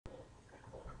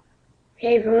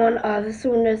Hey everyone, this is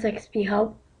Windows XP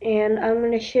Help, and I'm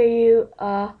going to show you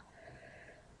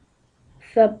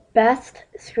the best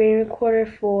screen recorder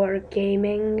for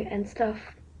gaming and stuff.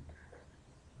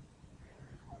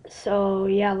 So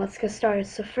yeah, let's get started.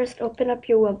 So first open up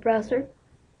your web browser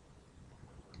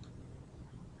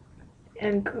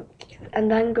and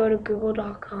then go to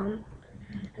google.com,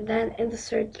 and then in the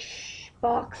search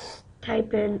box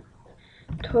type in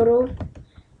total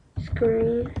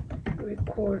screen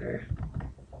recorder,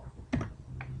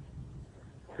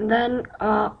 and then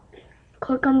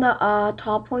click on the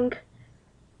top link,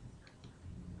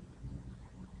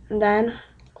 and then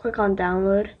click on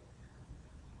download.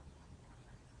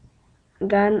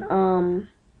 Then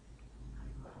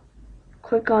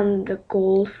click on the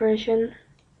gold version,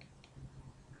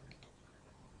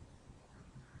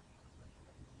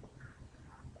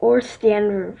 or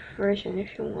standard version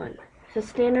if you want. The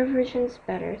standard version is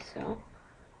better, so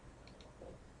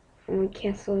we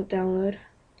cancel the download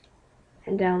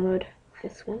and download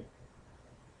this one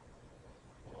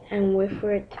and wait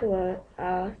for it to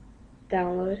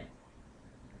download.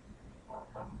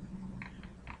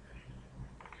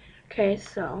 Okay,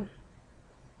 so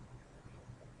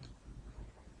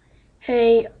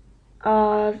hey,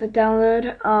 the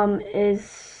download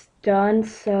is done,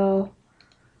 so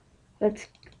let's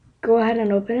go ahead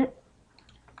and open it.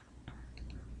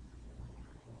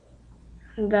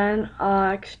 And then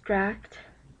extract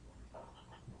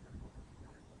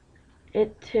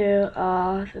it to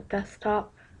the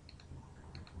desktop.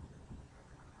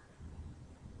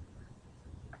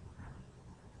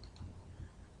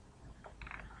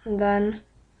 And then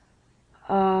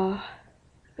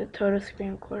the total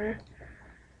screen recorder.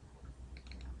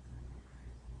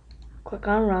 Click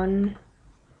on run.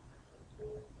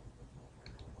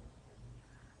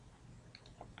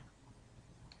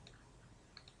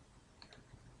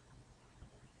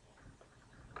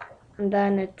 And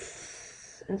then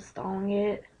it's installing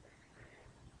it.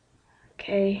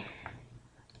 Okay.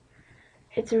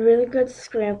 It's a really good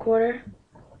screen recorder.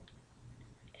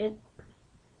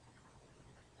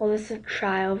 Well, this is a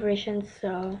trial version,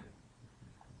 so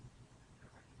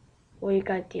you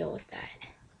gotta deal with that.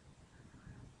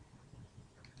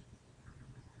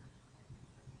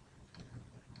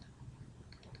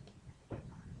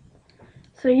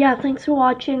 So yeah, thanks for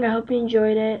watching. I hope you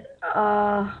enjoyed it.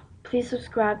 Please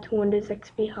subscribe to Windows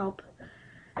XP Help.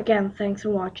 Again, thanks for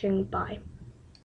watching. Bye.